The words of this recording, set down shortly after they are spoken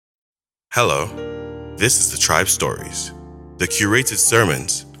Hello, this is the Tribe Stories, the curated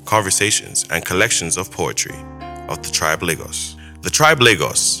sermons, conversations, and collections of poetry of the Tribe Lagos. The Tribe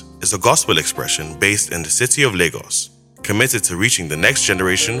Lagos is a gospel expression based in the city of Lagos, committed to reaching the next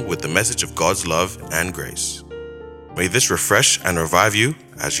generation with the message of God's love and grace. May this refresh and revive you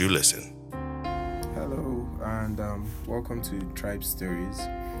as you listen. Hello, and welcome to Tribe Stories.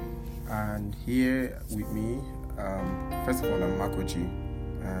 And here with me, first of all, I'm Makochi,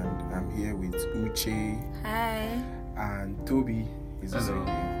 and I'm here with Uche. Hi. And Toby is also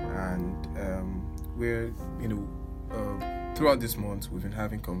here. And we're, throughout this month, we've been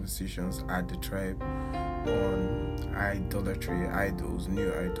having conversations at the Tribe on idolatry, idols,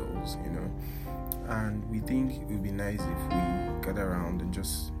 new idols, And we think it would be nice if we gather around and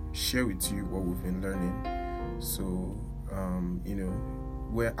just share with you what we've been learning. So,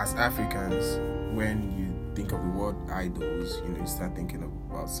 where as Africans, when you think of the word idols, you start thinking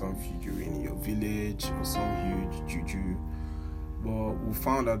about some figure in your village or some huge juju. But we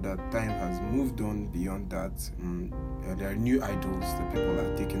found out that time has moved on beyond that. There are new idols that people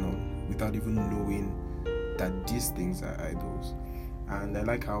are taking on without even knowing that these things are idols. And I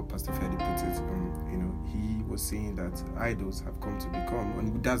like how Pastor Freddy put it. He was saying that idols have come to become,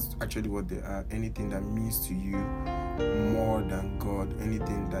 and that's actually what they are. Anything that means to you more than God,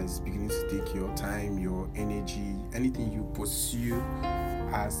 anything that is beginning to take your time, your energy, anything you pursue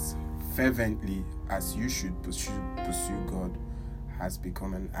as fervently as you should pursue God, has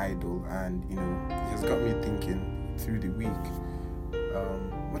become an idol. And it has got me thinking through the week.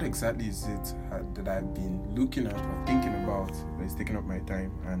 What exactly is it that I've been looking at or thinking about that's taking up my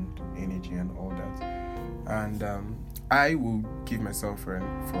time and energy and all that? And I will give myself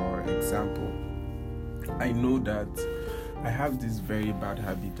for example. I know that I have this very bad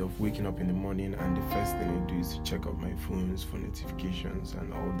habit of waking up in the morning, and the first thing I do is to check up my phones for notifications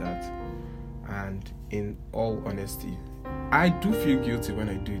and all that. And in all honesty, I do feel guilty when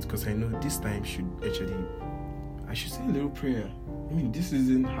I do it, because I know this time I should say a little prayer. This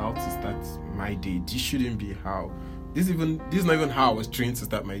isn't how to start my day. This shouldn't be how. This is not even how I was trained to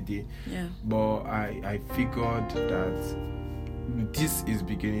start my day. Yeah. But I figured that this is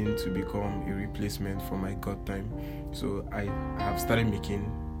beginning to become a replacement for my God time. So I have started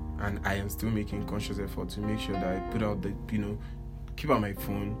making, and I am still making, conscious effort to make sure that I put out keep out my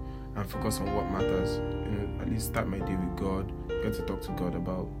phone and focus on what matters. At least start my day with God. Get to talk to God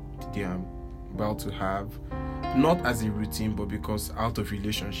about the day I'm about to have. Not as a routine, but because out of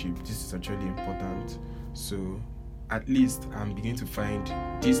relationship, this is actually important. So at least I'm beginning to find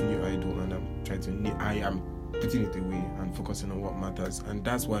this new idol, and I am putting it away and focusing on what matters. And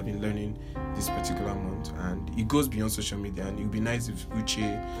that's what I've been learning this particular month. And it goes beyond social media, and it would be nice if Uche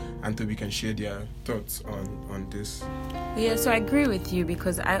and Toby can share their thoughts on this. Yeah, so I agree with you,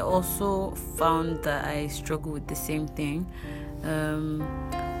 because I also found that I struggle with the same thing.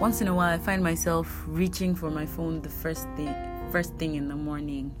 Once in a while I find myself reaching for my phone the first thing in the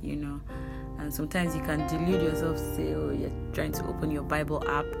morning, and sometimes you can delude yourself to say, oh, you're trying to open your Bible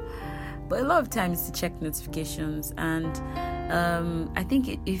app, but a lot of times to check notifications. And I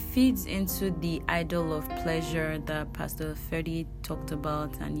think it feeds into the idol of pleasure that Pastor Ferdy talked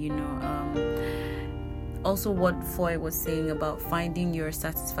about, and also what Foy was saying about finding your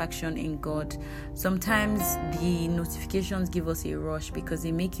satisfaction in God. Sometimes the notifications give us a rush because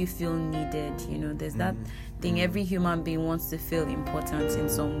they make you feel needed. There's that thing. Every human being wants to feel important in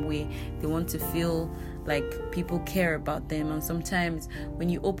some way. They want to feel like people care about them. And sometimes when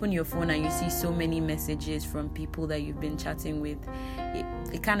you open your phone and you see so many messages from people that you've been chatting with,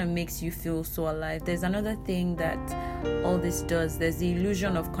 it kind of makes you feel so alive. There's another thing that all this does. There's the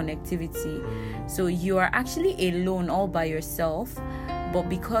illusion of connectivity. So you are actually alone all by yourself, but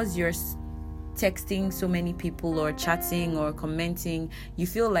because you're texting so many people or chatting or commenting, you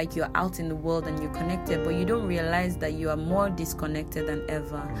feel like you're out in the world and you're connected, but you don't realize that you are more disconnected than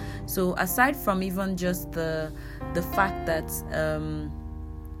ever. So aside from even just the fact that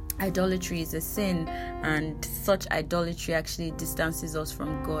idolatry is a sin, and such idolatry actually distances us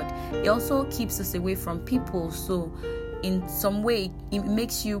from God, it also keeps us away from people. So in some way it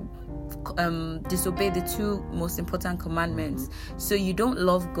makes you disobey the two most important commandments. So you don't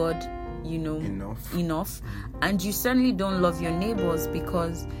love God enough, and you certainly don't love your neighbors,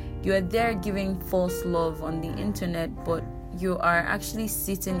 because you are there giving false love on the internet, but you are actually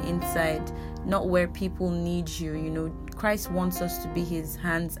sitting inside, not where people need you. Christ wants us to be his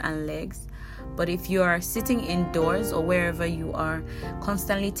hands and legs. But if you are sitting indoors or wherever you are,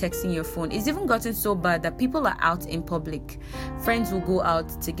 constantly texting your phone, it's even gotten so bad that people are out in public. Friends will go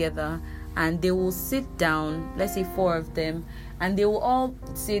out together and they will sit down, let's say 4 of them, and they will all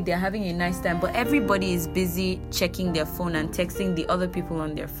say they're having a nice time, but everybody is busy checking their phone and texting the other people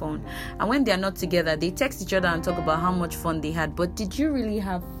on their phone. And when they're not together, they text each other and talk about how much fun they had. But did you really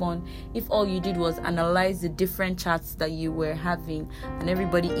have fun if all you did was analyze the different chats that you were having and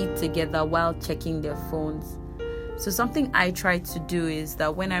everybody eat together while checking their phones? So something I try to do is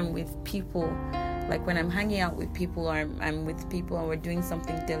that when I'm with people, like when I'm hanging out with people, or I'm with people and we're doing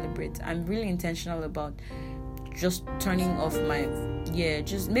something deliberate, I'm really intentional about just turning off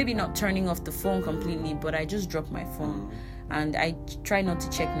just maybe not turning off the phone completely, but I just drop my phone and I try not to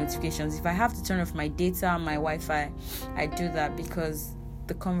check notifications. If I have to turn off my data, my Wi-Fi, I do that, because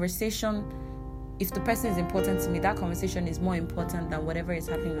the conversation, if the person is important to me, that conversation is more important than whatever is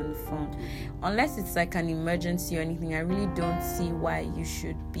happening on the phone. Unless it's like an emergency or anything, I really don't see why you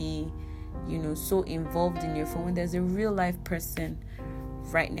should be, so involved in your phone when there's a real life person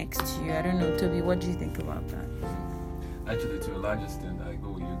right next to you. I don't know, Toby, what do you think about that? Actually, to a large extent, I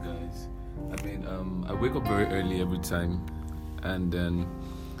go with you guys. I mean, I wake up very early every time, and then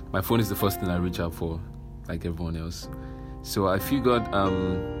my phone is the first thing I reach out for, like everyone else. So I figured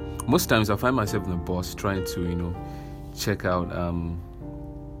most times I find myself in the bus trying to, check out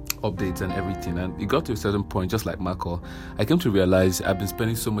updates and everything. And it got to a certain point, just like Marco, I came to realize I've been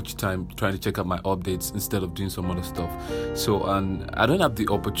spending so much time trying to check out my updates instead of doing some other stuff. So I don't have the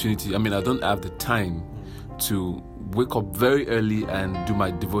opportunity, I don't have the time to wake up very early and do my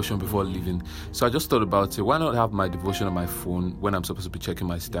devotion before leaving. So I just thought about it, why not have my devotion on my phone when I'm supposed to be checking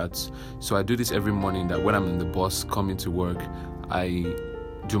my stats? So I do this every morning, that when I'm in the bus coming to work, I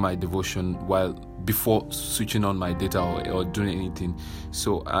do my devotion before switching on my data or doing anything.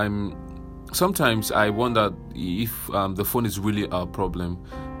 So sometimes I wonder if the phone is really a problem,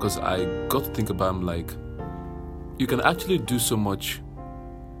 because I got to think about, like, you can actually do so much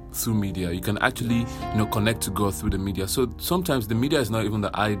through media. You can actually connect to God through the media. So sometimes the media is not even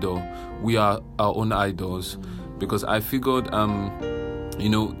the idol, we are our own idols. Because I figured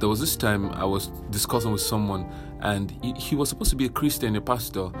there was this time I was discussing with someone, and he was supposed to be a Christian, a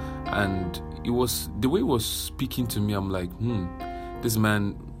pastor, and it was the way he was speaking to me. I'm like, this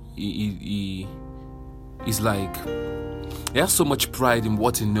man, he's like, he has so much pride in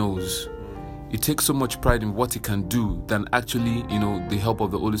what he knows. He takes so much pride in what he can do than actually, the help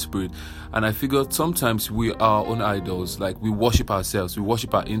of the Holy Spirit. And I figured sometimes we are our own idols. Like, we worship ourselves, we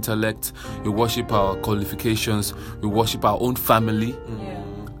worship our intellect, we worship our qualifications, we worship our own family. Yeah.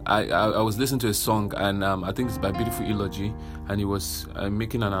 I was listening to a song, and I think it's by Beautiful Eulogy, and he was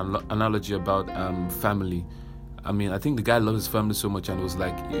making an analogy about family. I think the guy loves his family so much, and it was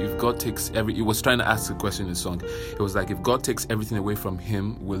like, if God takes he was trying to ask a question in the song. It was like, if God takes everything away from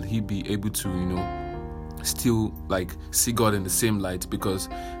him, will he be able to, still, like, see God in the same light? Because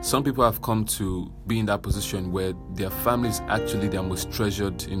some people have come to be in that position where their family is actually their most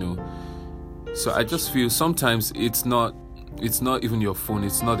treasured, So I just feel sometimes it's not even your phone,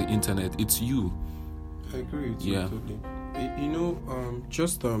 it's not the internet, it's you. I agree with you, Yeah. totally.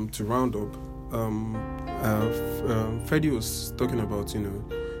 Just to round up, Freddie was talking about,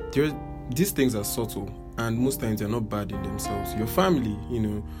 these things are subtle, and most times they're not bad in themselves. Your family,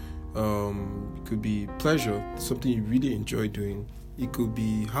 it could be pleasure, something you really enjoy doing. It could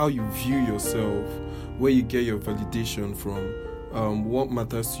be how you view yourself, where you get your validation from. What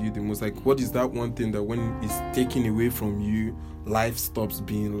matters to you the most? Like, what is that one thing that when it's taken away from you, life stops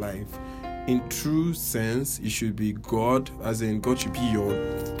being life? In true sense, it should be God, as in God should be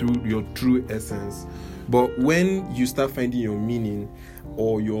your true essence. But when you start finding your meaning,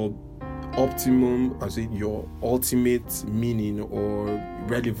 or your optimum, as in your ultimate meaning or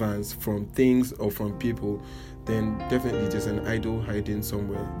relevance from things or from people, then definitely there's an idol hiding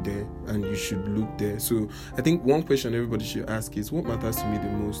somewhere there, and you should look there. So I think one question everybody should ask is, what matters to me the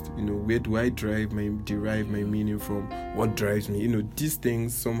most? Where do I derive my meaning from? What drives me? These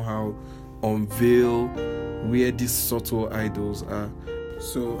things somehow unveil where these subtle idols are.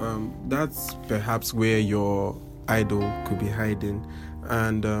 So that's perhaps where your idol could be hiding.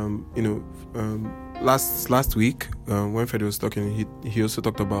 And last week, when Freddie was talking, he also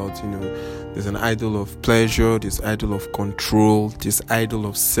talked about, there's an idol of pleasure, this idol of control, this idol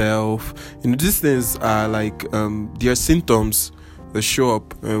of self. These things are like, they are symptoms that show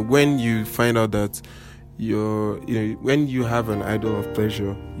up when you find out that when you have an idol of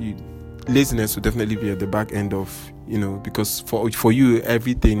pleasure, laziness will definitely be at the back end of, because for you,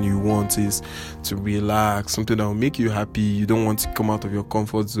 everything you want is to relax, something that will make you happy. You don't want to come out of your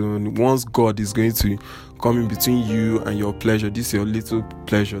comfort zone. Once God is going to come in between you and your pleasure, this is your little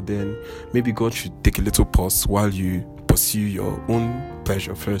pleasure, then maybe God should take a little pause while you pursue your own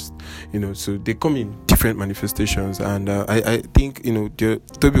pleasure first, so they come in different manifestations. And I think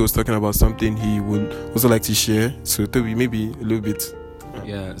Toby was talking about something he would also like to share. So Toby, maybe a little bit.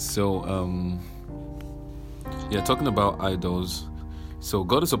 So talking about idols, so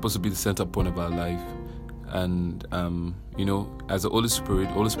God is supposed to be the center point of our life, and as the Holy Spirit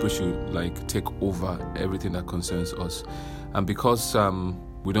should take over everything that concerns us. And because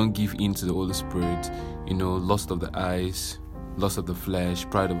we don't give in to the Holy Spirit, lust of the eyes, lust of the flesh,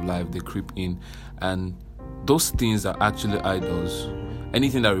 pride of life, they creep in, and those things are actually idols.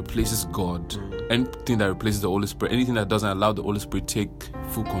 Anything that replaces God, anything that replaces the Holy Spirit, anything that doesn't allow the Holy Spirit to take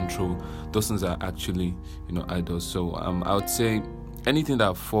full control, those things are actually idols. So I would say anything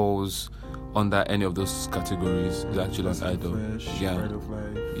that falls under any of those categories is actually an idol. Pride of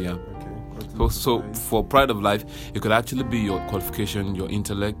life. Yeah. Okay. So for pride of life, it could actually be your qualification, your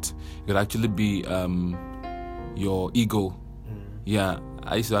intellect. It could actually be your ego. Yeah,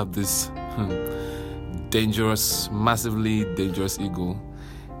 I used to have this massively dangerous ego.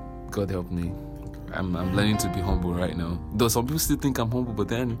 God help me. I'm learning to be humble right now. Though some people still think I'm humble, but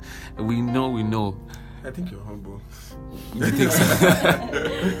then we know. I think you're humble. You think so?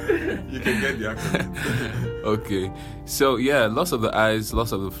 You can get the acronym. Okay. So loss of the eyes,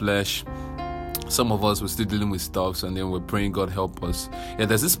 loss of the flesh. Some of us were still dealing with stuff, and then we're praying, God help us.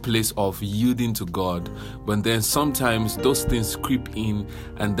 There's this place of yielding to God, but then sometimes those things creep in,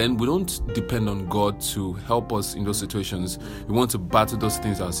 and then we don't depend on God to help us in those situations. We want to battle those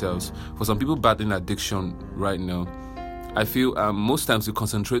things ourselves. For some people battling addiction right now, I feel most times we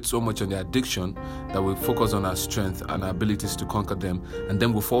concentrate so much on the addiction that we focus on our strength and our abilities to conquer them, and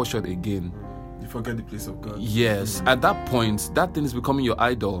then we fall short again. You forget the place of God. Yes, at that point, that thing is becoming your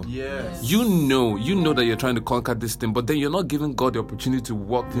idol. Yes. You know that you're trying to conquer this thing, but then you're not giving God the opportunity to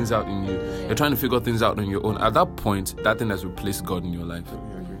work things out in you. You're trying to figure things out on your own. At that point, that thing has replaced God in your life.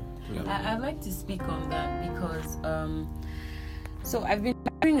 I'd like to speak on that because so I've been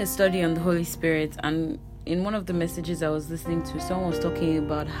doing a study on the Holy Spirit, and in one of the messages I was listening to, someone was talking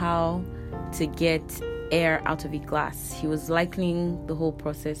about how to get air out of a glass. He was likening the whole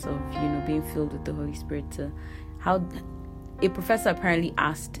process of being filled with the Holy Spirit to how a professor apparently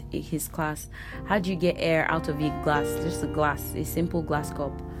asked his class, how do you get air out of a glass, just a simple glass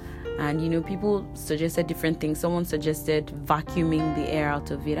cup? And people suggested different things. Someone suggested vacuuming the air out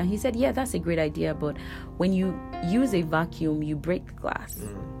of it, and he said, yeah, that's a great idea, but when you use a vacuum, you break the glass.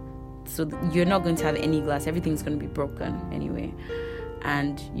 So you're not going to have any glass. Everything's going to be broken anyway,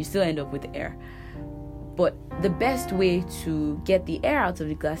 and you still end up with air. But the best way to get the air out of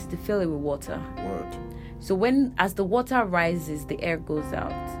the glass is to fill it with water. What? So as the water rises, the air goes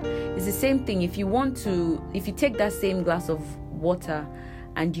out. It's the same thing. If you take that same glass of water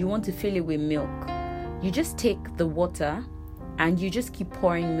and you want to fill it with milk, you just take the water and you just keep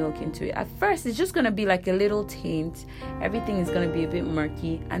pouring milk into it. At first, it's just going to be like a little taint. Everything is going to be a bit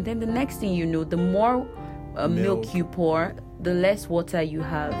murky. And then the next thing you know, the more milk you pour, the less water you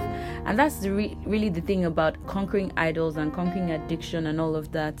have. And that's really the thing about conquering idols and conquering addiction and all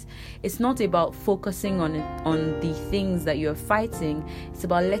of that. It's not about focusing on the things that you're fighting. It's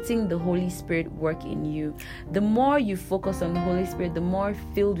about letting the Holy Spirit work in you. The more you focus on the Holy Spirit, the more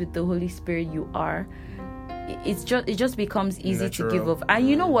filled with the Holy Spirit you are. It just becomes easy to give up. And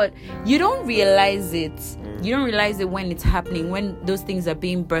you know what? You don't realize it. You don't realize it when it's happening, when those things are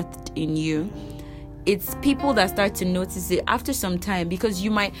being birthed in you. It's people that start to notice it after some time, because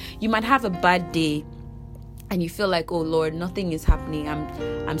you might have a bad day and you feel like, oh Lord, nothing is happening.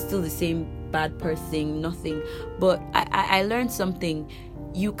 I'm still the same bad person, nothing. But I learned something.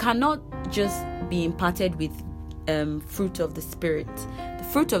 You cannot just be imparted with fruit of the Spirit. The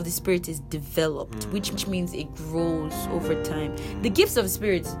fruit of the Spirit is developed, which means it grows over time. The gifts of the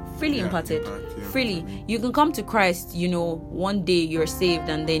Spirit freely imparted, freely. You can come to Christ, one day you're saved,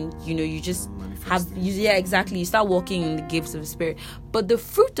 and then you just exactly, you start walking in the gifts of the Spirit. But the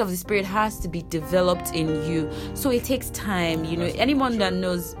fruit of the Spirit has to be developed in you, so it takes time. Anyone that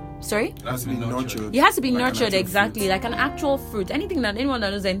knows, sorry, it has to be nurtured. It has to be nurtured, exactly, like an actual fruit. Anyone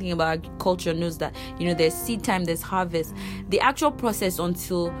that knows anything about agriculture knows that there's seed time, there's harvest. The actual process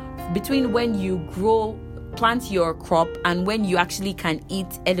between when you plant your crop and when you actually can eat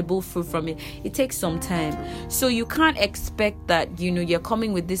edible fruit from it takes some time. So you can't expect that you're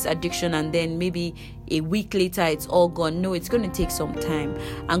coming with this addiction and then maybe a week later it's all gone. No, it's going to take some time,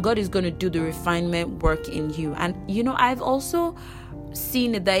 and God is going to do the refinement work in you. And I've also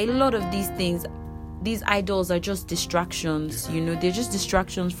seen that a lot of these things, these idols, are just distractions. They're just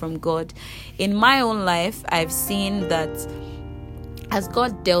distractions from God. In my own life, I've seen that as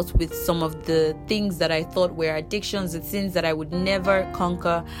God dealt with some of the things that I thought were addictions and sins that I would never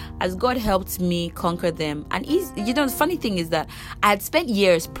conquer, as God helped me conquer them. And the funny thing is that I had spent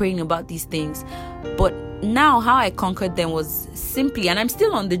years praying about these things, but now how I conquered them was simply, and I'm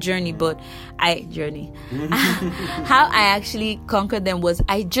still on the journey, how I actually conquered them was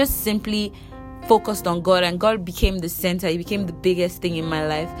I just simply focused on God, and God became the center. He became the biggest thing in my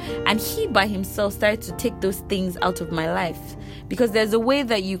life, and He by Himself started to take those things out of my life, because there's a way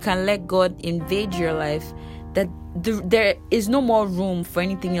that you can let God invade your life that there is no more room for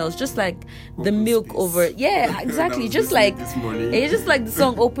anything else, just like the milk space. Over exactly just like it's just like the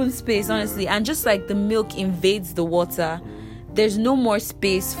song Open Space, honestly. And just like the milk invades the water, there's no more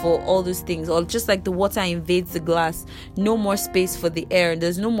space for all those things. Or just like the water invades the glass, no more space for the air.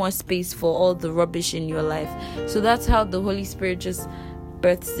 There's no more space for all the rubbish in your life. So that's how the Holy Spirit just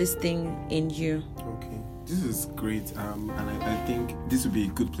births this thing in you. Okay, this is great. And I think this would be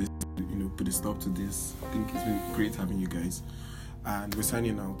a good place to put a stop to this. I think it's been great having you guys, and we're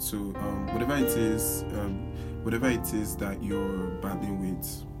signing out. So whatever it is that you're battling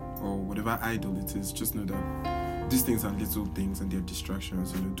with, or whatever idol it is, just know that these things are little things and they're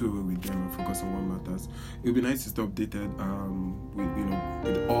distractions. Do away with them and focus on what matters. It would be nice to stay updated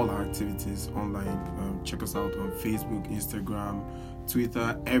with all our activities online. Check us out on Facebook, Instagram,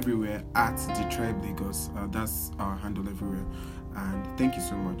 Twitter, everywhere at The Tribe Lagos. That's our handle everywhere. And thank you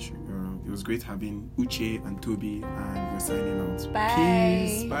so much. It was great having Uche and Toby, and we're signing out. Bye.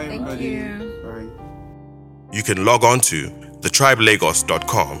 Peace. Bye, Thank everybody. you. Bye. You can log on to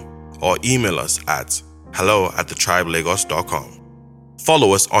thetribelagos.com or email us at hello@thetribelagos.com.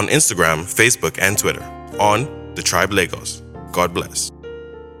 Follow us on Instagram, Facebook, and Twitter on The Tribe Lagos. God bless.